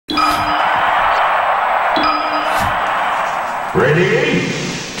Ready?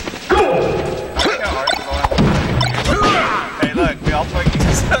 Go! Hey, look, we all play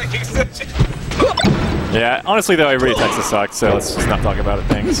extension. Yeah, honestly though, I really Texas sucked, so let's just not talk about it.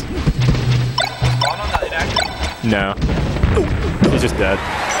 Thanks. No. He's just dead.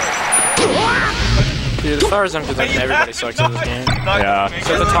 Dude, as far as I'm concerned, everybody sucks in this game. Yeah.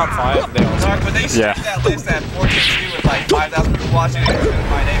 So the top 5, they all suck. But they streamed that list at 4K2 with like 5,000 people watching it. It was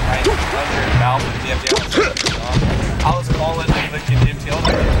my name right under Valve and DFJ. I was calling the freaking MTL.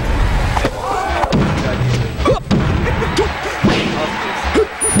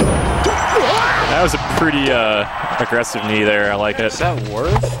 That was a pretty aggressive knee there. I like it. Is that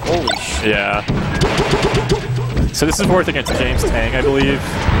Worth? Holy shit. Yeah. So this is Worth against James Tang, I believe,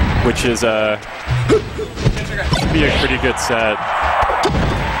 which is should be a pretty good set.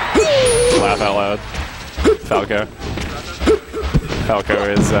 Laugh out loud. Falco. Falco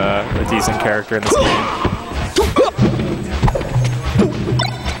is a decent character in this game.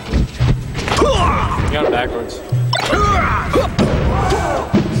 You got it backwards.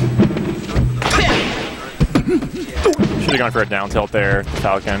 Should have gone for a down tilt there,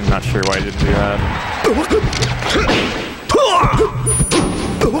 Falcon. Not sure why he didn't do that.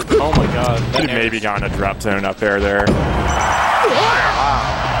 Oh my god. Could have maybe gone a drop zone up there. Wow.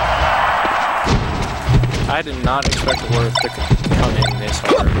 I did not expect Worth to come in this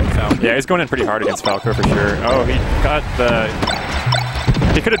hard with Falco. Yeah, he's going in pretty hard against Falco for sure. Oh, he got the...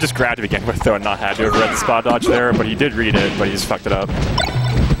 He could have just grabbed to begin with though and not had to have read the spot dodge there, but he did read it, but he just fucked it up.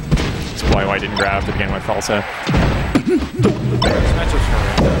 That's why I didn't grab to begin with also.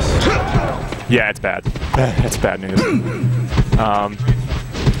 Yeah, it's bad. It's bad news.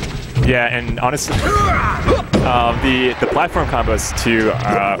 Yeah, and honestly, the platform combos too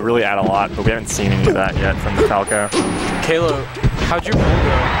really add a lot, but we haven't seen any of that yet from the Falco. Kalo, how'd your pull go?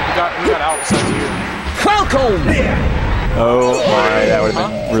 We got out besides you. Falcon! Oh my, that would have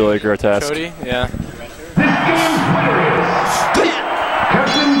been really grotesque. Cody? Yeah.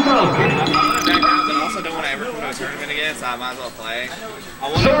 Captain Falcon. I also don't want to ever come to a tournament again, so I might as well play.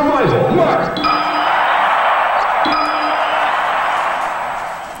 Survival, Marth.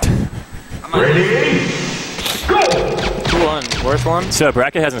 Ready? Go! Who won? Worth won? So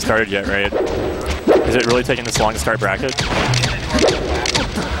bracket hasn't started yet, right? Is it really taking this long to start bracket?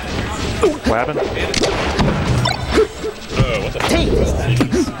 What happened? What the fuck?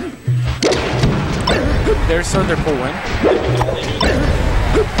 There's their full win.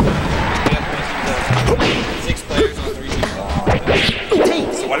 6 players on 3 people.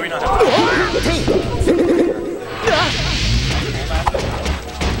 So why do we not have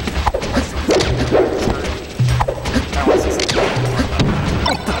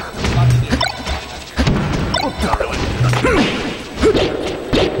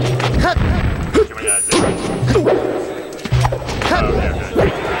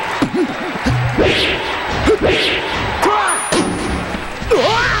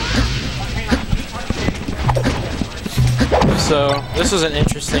So this was an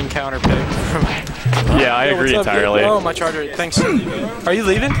interesting counter pick. Yeah, I agree entirely. Oh, my charger. Thanks. Are you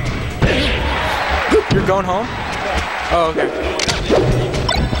leaving? You're going home? Oh, okay.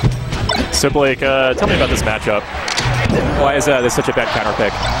 So Blake, tell me about this matchup. Why is this such a bad counter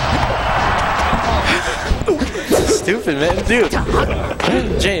pick? Stupid, man. Dude.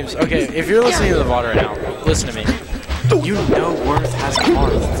 James, okay, if you're listening to the VOD right now, listen to me. You know Worth has a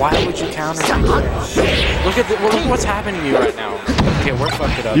Marth. Why would you counter pick here? Look at what's happening to you right now. Okay, Worth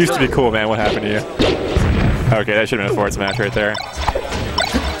fucked it up. Used to be cool, man. What happened to you? Okay, that should have been a forwards match right there.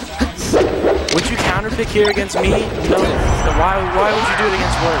 Would you counter pick here against me? No. Why would you do it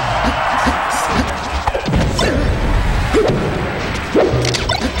against Worth?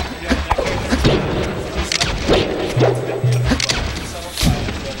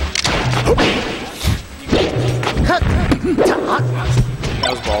 That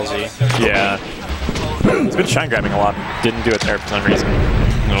was ballsy. Yeah. He's been shine grabbing a lot. Didn't do it there for some reason.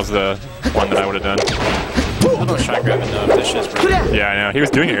 That was the one that I would have done. I don't shine grab enough. This shit's pretty. Yeah, I know. He was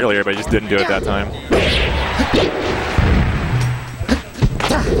doing it earlier, but he just didn't do it that time.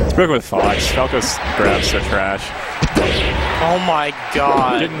 It's broken with Fox. Falco's grabs so trash. Oh my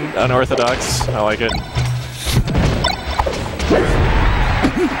god. Getting unorthodox. I like it.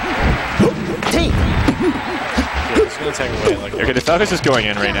 It's gonna take away like. Okay, the Falco's just going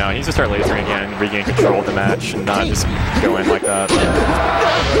in right now. He needs to start lasering again and regain control of the match and not just go in like that.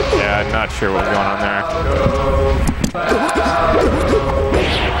 Yeah, I'm not sure what's going on there.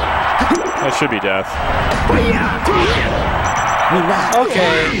 That should be death.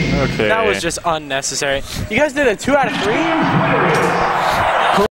 Okay. Okay. That was just unnecessary. You guys did a 2 out of 3?